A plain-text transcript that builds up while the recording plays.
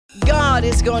God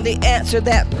is going to answer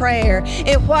that prayer.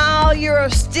 And while you're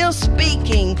still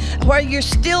speaking, while you're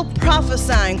still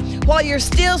prophesying, while you're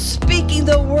still speaking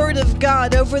the word of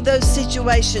God over those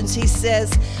situations, he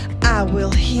says, I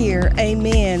will hear.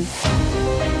 Amen.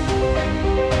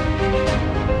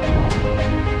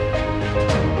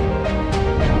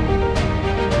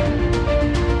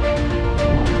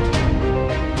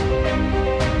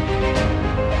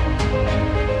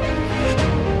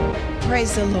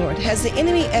 Praise the Lord. Has the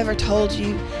enemy ever told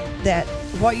you that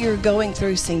what you're going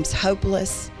through seems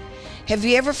hopeless? Have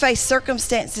you ever faced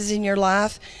circumstances in your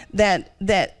life that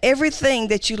everything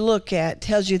that you look at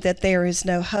tells you that there is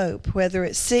no hope, whether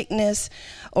it's sickness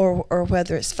or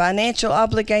whether it's financial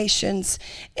obligations,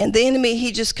 and the enemy,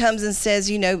 he just comes and says,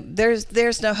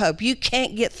 there's no hope. You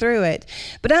can't get through it.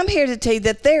 But I'm here to tell you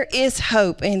that there is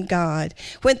hope in God.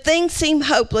 When things seem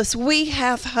hopeless, we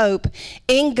have hope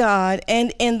in God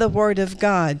and in the Word of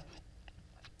God.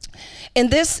 And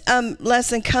this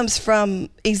lesson comes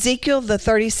from Ezekiel, the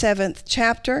 37th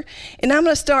chapter. And I'm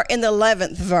going to start in the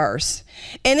 11th verse.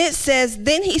 And it says,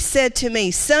 Then he said to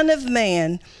me, Son of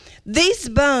man, these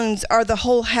bones are the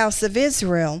whole house of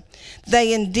Israel.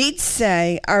 They indeed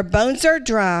say, Our bones are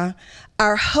dry,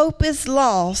 our hope is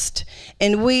lost,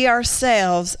 and we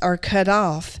ourselves are cut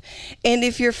off. And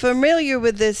if you're familiar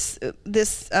with this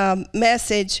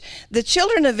message, the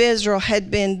children of Israel had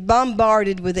been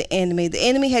bombarded with the enemy. The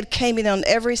enemy had came in on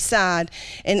every side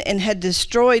and had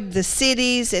destroyed the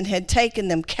cities and had taken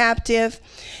them captive.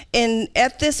 And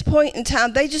at this point in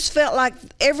time, they just felt like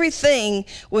everything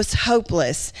was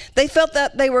hopeless. They felt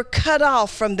that they were cut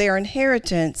off from their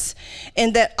inheritance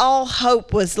and that all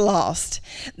hope was lost.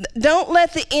 Don't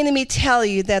let the enemy tell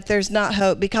you that there's not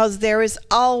hope, because there is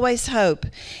always hope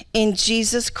in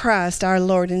Jesus Christ, our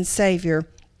Lord and Savior.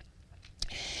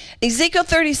 Ezekiel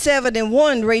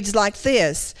 37:1 reads like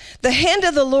this: The hand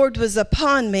of the Lord was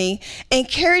upon me and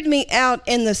carried me out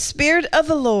in the spirit of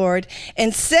the Lord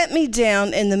and set me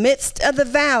down in the midst of the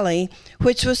valley,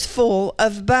 which was full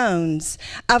of bones.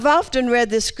 I've often read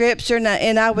this scripture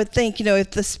and I would think,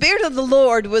 if the Spirit of the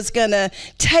Lord was going to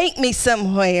take me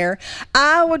somewhere,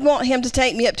 I would want him to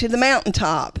take me up to the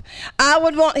mountaintop. I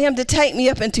would want him to take me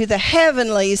up into the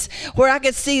heavenlies where I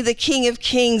could see the King of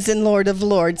Kings and Lord of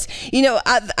Lords.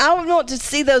 I would want to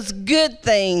see those good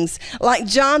things like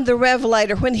John the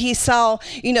Revelator when he saw,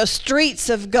 streets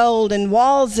of gold and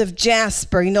walls of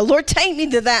jasper. Lord, take me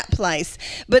to that place.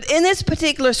 But in this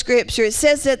particular scripture, it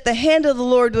says that the hand of the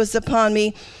Lord was upon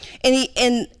me, and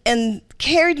he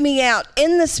carried me out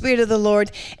in the spirit of the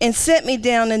Lord and set me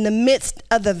down in the midst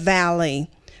of the valley,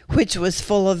 which was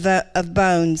full of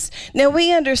bones. Now,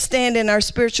 we understand in our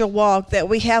spiritual walk that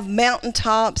we have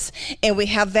mountaintops and we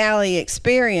have valley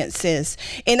experiences.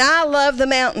 And I love the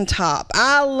mountaintop.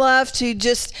 I love to you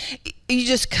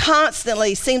just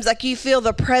constantly seems like you feel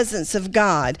the presence of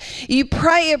God. You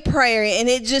pray a prayer and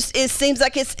it seems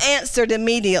like it's answered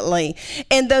immediately.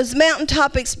 And those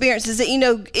mountaintop experiences that,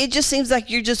 it just seems like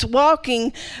you're just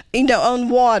walking, on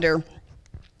water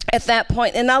at that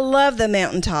point. And I love the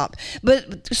mountaintop.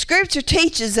 But scripture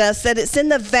teaches us that it's in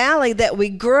the valley that we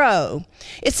grow.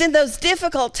 It's in those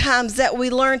difficult times that we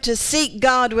learn to seek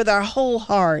God with our whole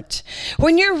heart.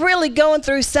 When you're really going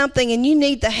through something and you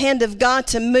need the hand of God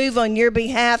to move on your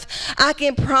behalf, I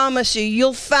can promise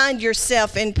you'll find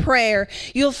yourself in prayer.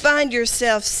 You'll find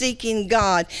yourself seeking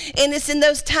God. And it's in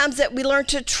those times that we learn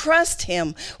to trust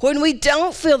him. When we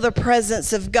don't feel the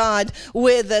presence of God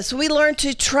with us, we learn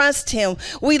to trust him.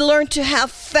 We learn to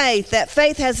have faith. That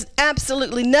faith has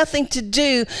absolutely nothing to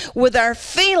do with our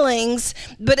feelings,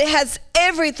 but it has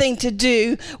everything to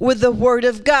do with the Word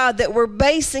of God, that we're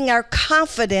basing our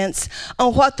confidence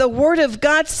on what the Word of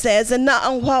God says and not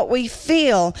on what we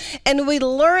feel. And we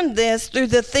learn this through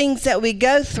the things that we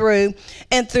go through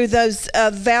and through those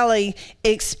valley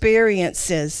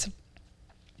experiences.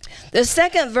 The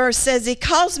second verse says, He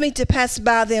caused me to pass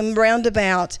by them round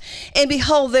about, and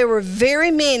behold, there were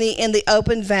very many in the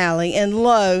open valley, and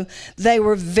lo, they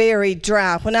were very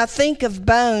dry. When I think of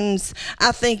bones,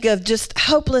 I think of just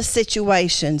hopeless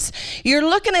situations. You're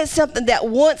looking at something that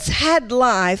once had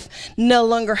life, no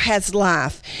longer has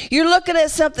life. You're looking at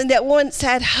something that once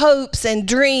had hopes and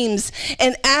dreams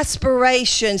and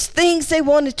aspirations, things they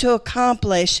wanted to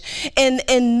accomplish, and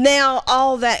now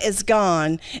all that is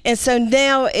gone. And so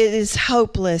now it is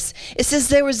hopeless. It says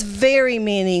there was very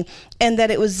many and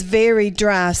that it was very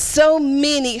dry. So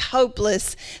many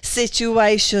hopeless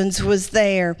situations was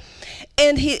there.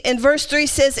 And in verse 3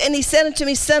 says, and he said unto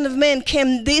me, Son of man,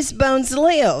 can these bones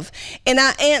live? And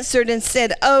I answered and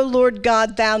said, O Lord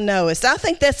God, thou knowest. I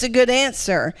think that's a good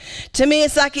answer. To me,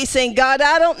 it's like he's saying, God,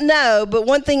 I don't know, but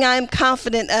one thing I am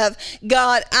confident of,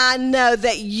 God, I know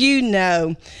that you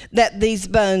know that these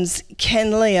bones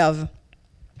can live.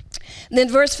 Then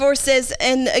verse 4 says,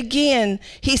 and again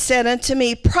he said unto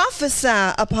me,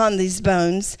 prophesy upon these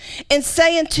bones, and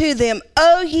say unto them,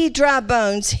 O ye dry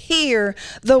bones, hear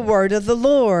the word of the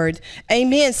Lord.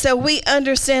 Amen. So we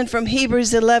understand from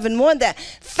Hebrews 11:1 that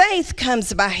faith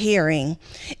comes by hearing.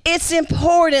 It's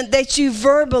important that you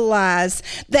verbalize,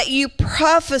 that you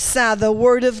prophesy the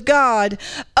word of God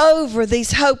over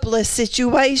these hopeless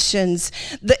situations.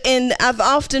 And I've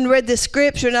often read the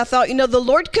scripture and I thought, the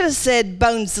Lord could have said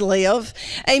bones live.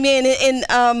 Amen.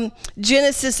 In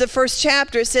Genesis, the first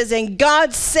chapter, it says, and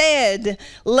God said,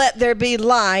 let there be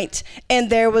light, and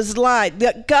there was light.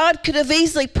 God could have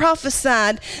easily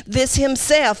prophesied this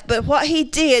himself, but what he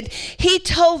did, he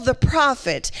told the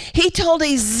prophet, he told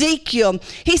Ezekiel,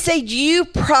 he said, you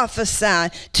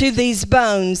prophesy to these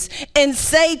bones and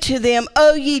say to them,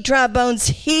 O ye dry bones,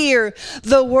 hear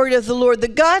the word of the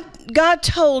Lord. God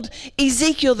told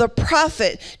Ezekiel the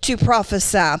prophet to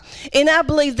prophesy. And I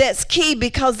believe that's key,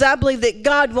 because I believe that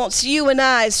God wants you and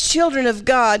I as children of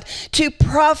God to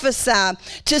prophesy,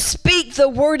 to speak the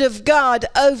word of God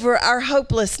over our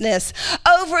hopelessness,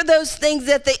 over those things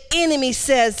that the enemy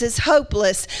says is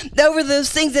hopeless, over those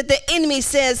things that the enemy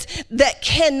says that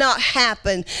cannot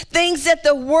happen, things that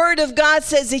the word of God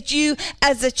says that you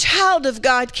as a child of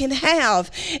God can have.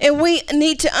 And we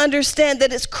need to understand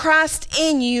that it's Christ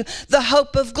in you, the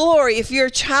hope of glory. If you're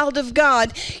a child of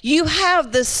God, you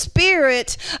have the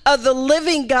Spirit of the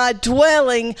living God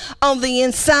dwelling on the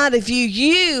inside of you.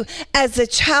 You, as a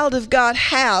child of God,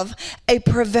 have a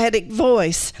prophetic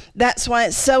voice. That's why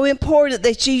it's so important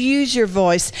that you use your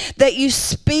voice, that you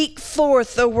speak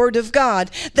forth the word of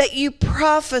God, that you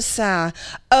prophesy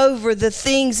over the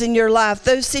things in your life,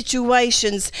 those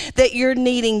situations that you're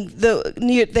needing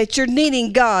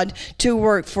God to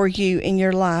work for you in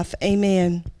your life.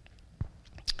 Amen.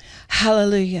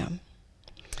 Hallelujah.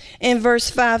 And verse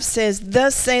 5 says,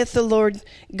 thus saith the Lord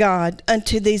God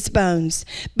unto these bones,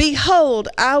 behold,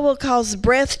 I will cause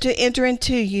breath to enter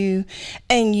into you,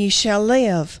 and ye shall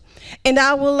live. And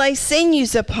I will lay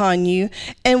sinews upon you,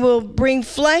 and will bring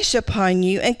flesh upon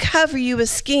you, and cover you with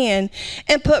skin,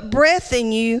 and put breath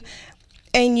in you,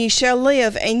 and ye shall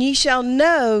live, and ye shall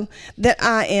know that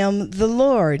I am the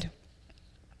Lord.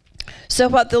 So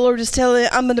what the Lord is telling,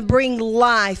 I'm going to bring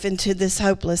life into this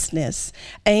hopelessness.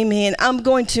 Amen. I'm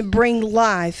going to bring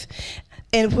life.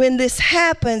 And when this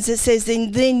happens, it says,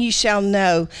 and then you shall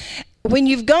know. When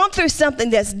you've gone through something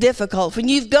that's difficult, when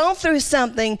you've gone through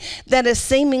something that is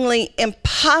seemingly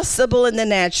impossible in the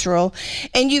natural,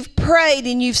 and you've prayed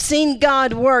and you've seen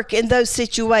God work in those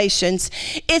situations,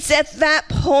 it's at that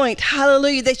point,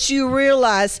 hallelujah, that you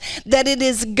realize that it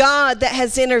is God that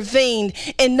has intervened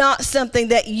and not something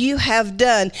that you have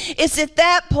done. It's at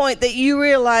that point that you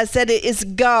realize that it is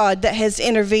God that has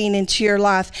intervened into your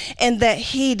life, and that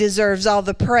he deserves all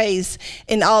the praise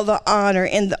and all the honor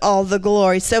and all the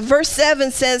glory. So verse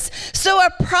 7 says, so I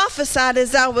prophesied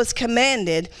as I was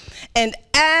commanded, and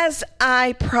as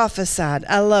I prophesied,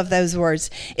 I love those words.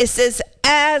 It says,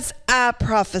 as I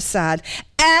prophesied,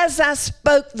 as I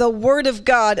spoke the word of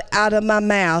God out of my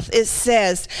mouth, it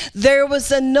says, there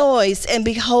was a noise, and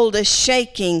behold, a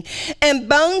shaking, and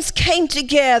bones came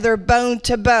together, bone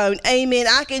to bone. Amen.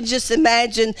 I can just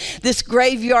imagine this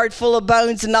graveyard full of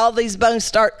bones, and all these bones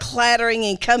start clattering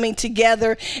and coming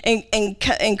together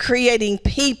and creating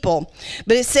people.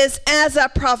 But it says, as I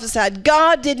prophesied,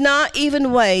 God did not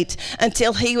even wait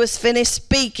until he was finished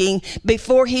speaking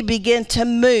before he began to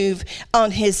move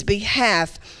on his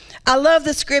behalf. I love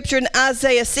the scripture in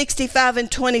Isaiah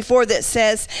 65:24 that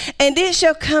says, and it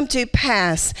shall come to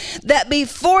pass that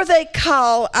before they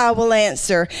call, I will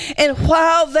answer. And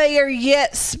while they are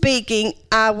yet speaking,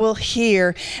 I will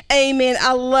hear. Amen.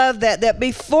 I love that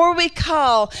before we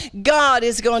call, God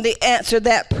is going to answer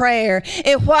that prayer.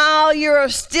 And while you're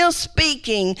still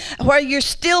speaking, while you're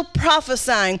still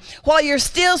prophesying, while you're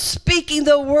still speaking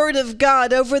the word of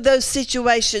God over those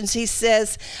situations, he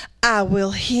says, I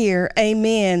will hear.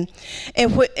 Amen.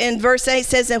 And verse 8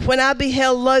 says, and when I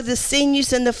beheld, lo, the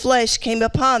sinews and the flesh came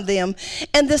upon them,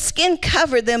 and the skin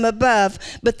covered them above,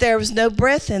 but there was no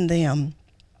breath in them.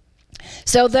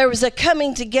 So there was a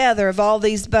coming together of all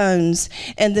these bones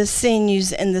and the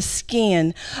sinews and the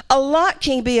skin. A lot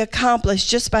can be accomplished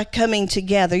just by coming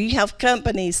together. You have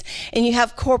companies and you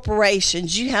have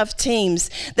corporations, you have teams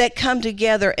that come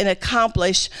together and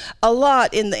accomplish a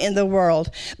lot in the world.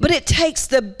 But it takes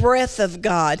the breath of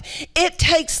God. It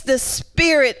takes the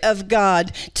Spirit of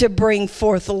God to bring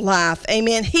forth life.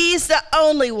 Amen. He's the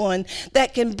only one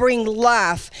that can bring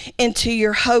life into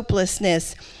your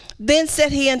hopelessness. Then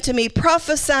said he unto me,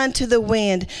 prophesy unto the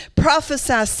wind,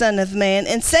 prophesy, son of man,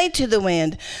 and say to the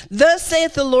wind, thus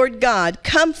saith the Lord God,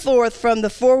 come forth from the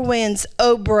four winds,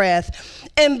 O breath,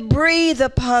 and breathe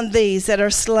upon these that are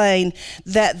slain,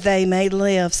 that they may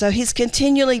live. So he's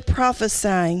continually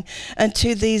prophesying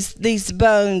unto these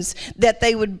bones that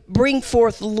they would bring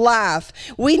forth life.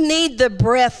 We need the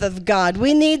breath of God.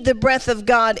 We need the breath of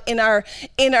God in our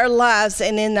lives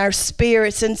and in our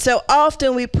spirits. And so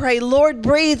often we pray, Lord,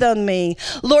 breathe on me.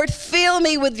 Lord, fill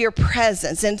me with your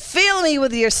presence and fill me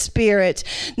with your Spirit.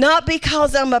 Not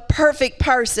because I'm a perfect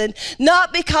person,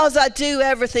 not because I do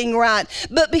everything right,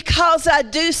 but because I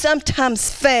do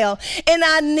sometimes fail, and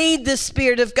I need the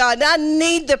Spirit of God. I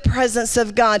need the presence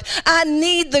of God. I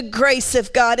need the grace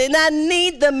of God, and I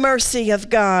need the mercy of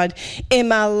God in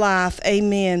my life,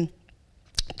 amen,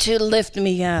 to lift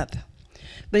me up.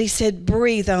 But he said,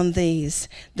 breathe on these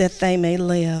that they may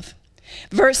live.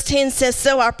 Verse 10 says,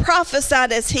 so I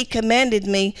prophesied as he commanded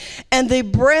me, and the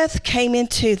breath came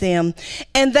into them,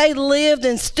 and they lived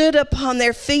and stood upon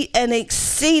their feet, an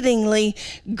exceedingly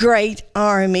great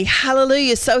army.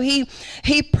 Hallelujah. So he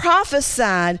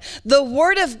prophesied the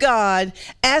word of God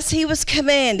as he was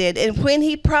commanded, and when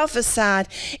he prophesied,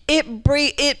 it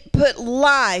put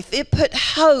life, it put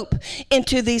hope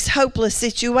into these hopeless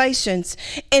situations,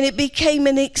 and it became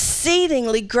an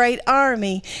exceedingly great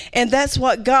army. And that's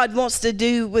what God wants to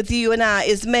do with you and I,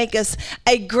 is make us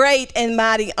a great and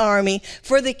mighty army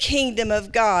for the kingdom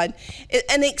of God.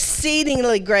 An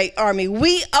exceedingly great army.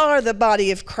 We are the body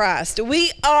of Christ.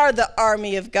 We are the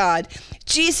army of God.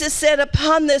 Jesus said,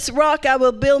 upon this rock I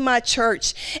will build my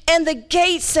church, and the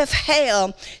gates of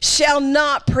hell shall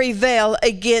not prevail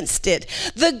against it.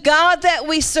 The God that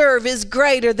we serve is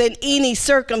greater than any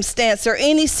circumstance or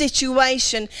any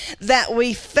situation that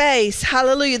we face.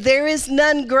 Hallelujah. There is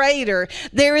none greater.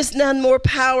 There is none more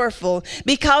powerful,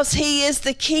 because he is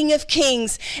the King of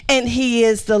kings and he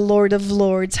is the Lord of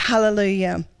lords.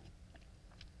 Hallelujah.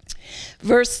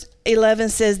 Verse 11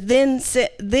 says, Then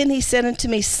he said unto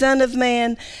me, Son of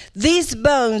man, these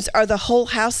bones are the whole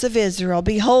house of Israel.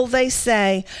 Behold, they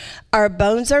say, our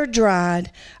bones are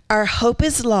dried, our hope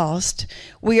is lost,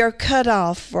 we are cut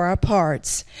off for our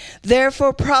parts.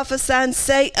 Therefore prophesy and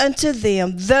say unto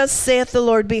them, Thus saith the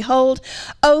Lord, Behold,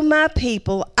 O my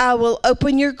people, I will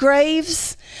open your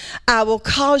graves, I will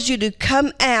cause you to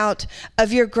come out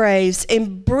of your graves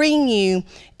and bring you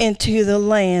into the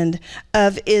land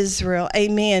of Israel.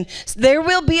 Amen. So there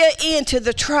will be an end to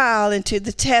the trial and to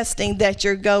the testing that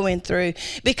you're going through,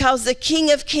 because the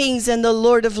King of Kings and the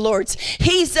Lord of Lords,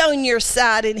 he's on your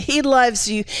side and he loves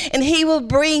you, and he will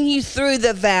bring you through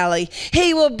the valley.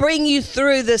 He will bring you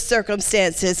through the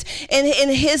circumstances,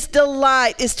 and his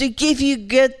delight is to give you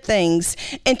good things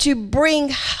and to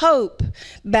bring hope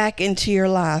back into your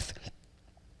life.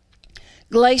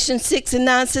 Galatians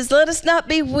 6:9 says, Let us not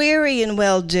be weary in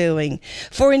well-doing,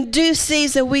 for in due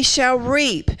season we shall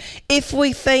reap if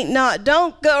we faint not.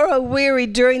 Don't grow weary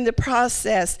during the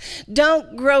process.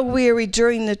 Don't grow weary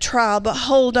during the trial, but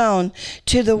hold on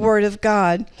to the word of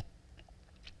God.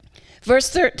 Verse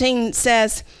 13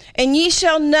 says, And ye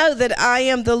shall know that I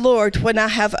am the Lord when I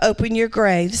have opened your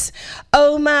graves,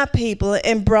 O my people,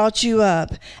 and brought you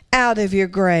up out of your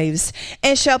graves,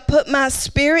 and shall put my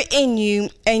spirit in you,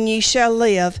 and ye shall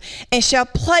live, and shall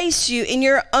place you in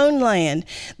your own land.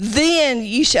 Then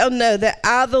you shall know that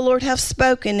I, the Lord, have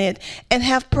spoken it, and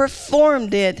have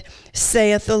performed it,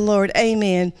 saith the Lord.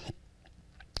 Amen.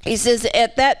 He says,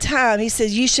 at that time, he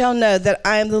says, you shall know that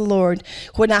I am the Lord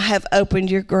when I have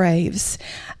opened your graves,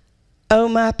 O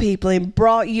my people, and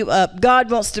brought you up.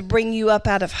 God wants to bring you up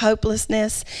out of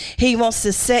hopelessness. He wants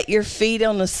to set your feet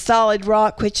on a solid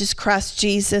rock, which is Christ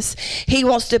Jesus. He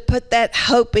wants to put that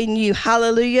hope in you.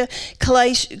 Hallelujah.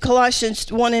 Colossians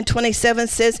 1:27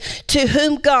 says, To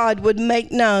whom God would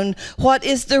make known what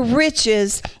is the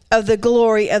riches of the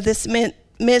glory of this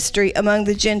mystery among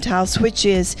the Gentiles, which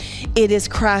is, it is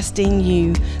Christ in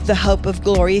you, the hope of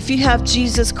glory. If you have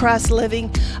Jesus Christ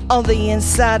living on the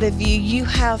inside of you, you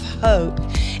have hope.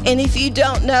 And if you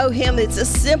don't know him, it's a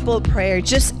simple prayer.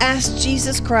 Just ask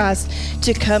Jesus Christ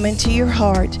to come into your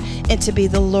heart and to be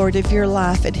the Lord of your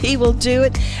life. And he will do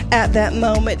it at that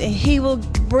moment, and he will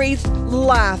breathe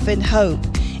life and hope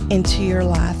into your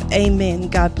life. Amen.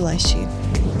 God bless you.